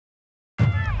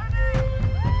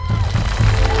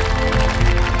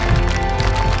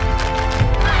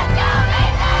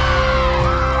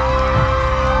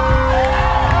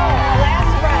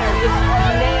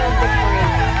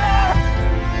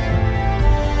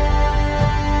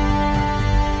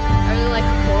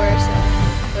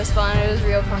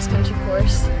cross-country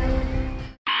course.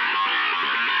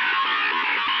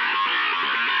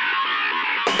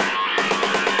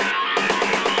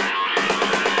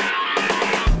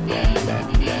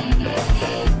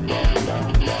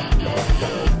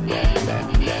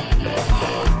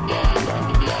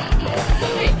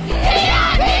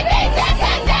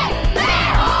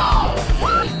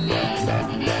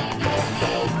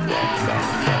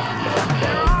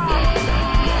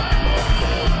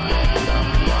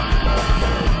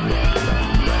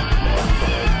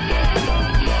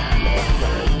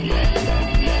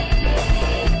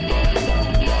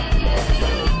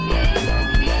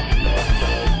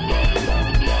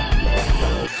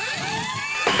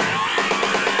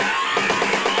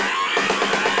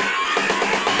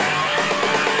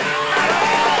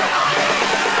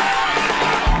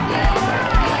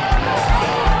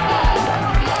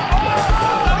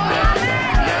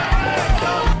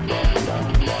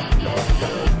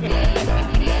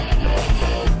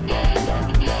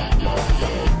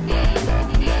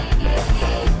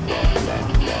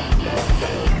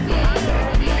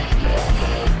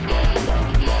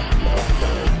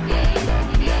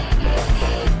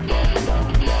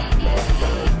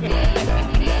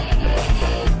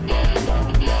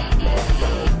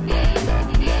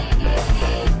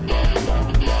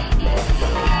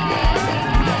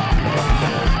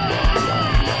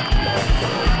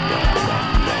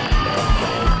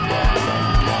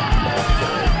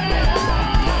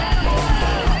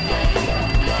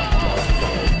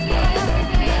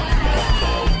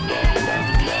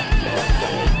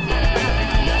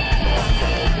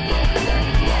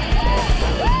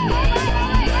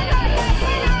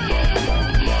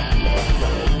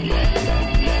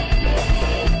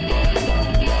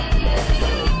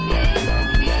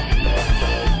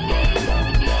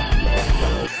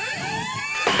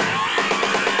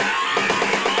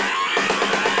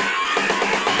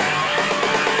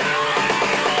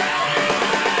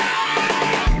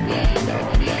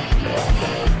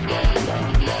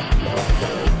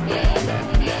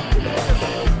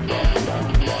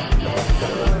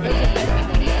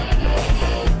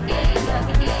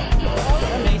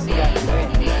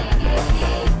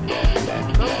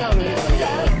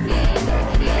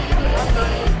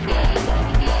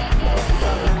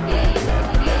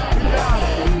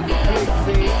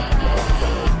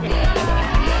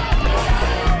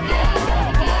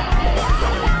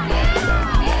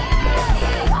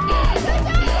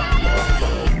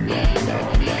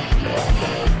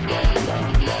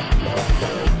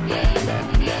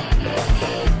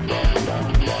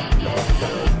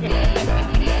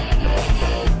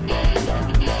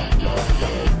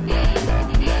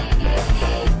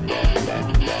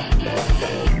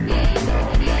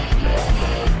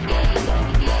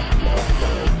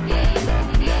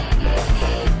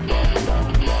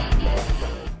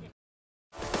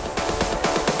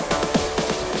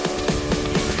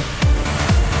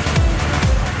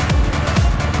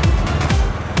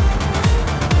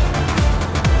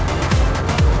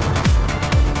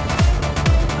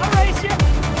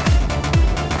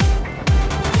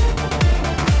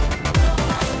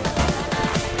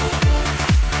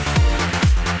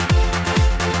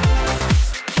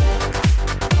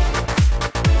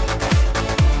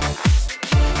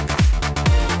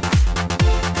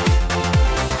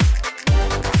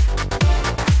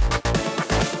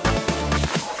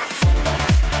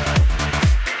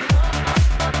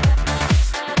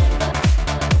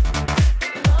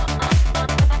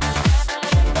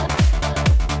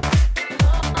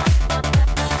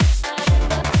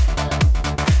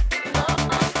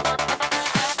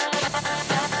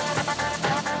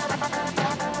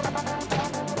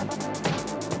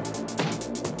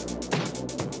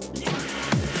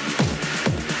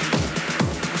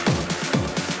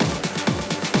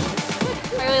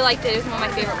 Liked it. It was one of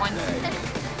my favorite ones.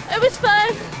 It was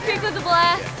fun. Creek was a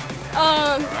blast.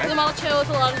 The mulch hill was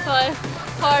a lot of fun.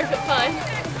 Hard but fun.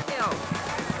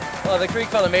 Well, the creek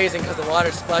felt amazing because the water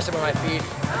splashed up on my feet.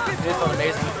 It just felt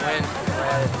amazing with the wind.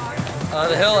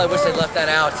 The hill, I wish they'd left that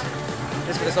out.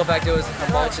 Just for the simple fact it was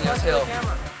a mulch and it was hill.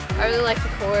 I really liked the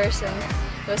course and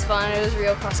it was fun. It was a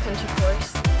real cross-country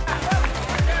course.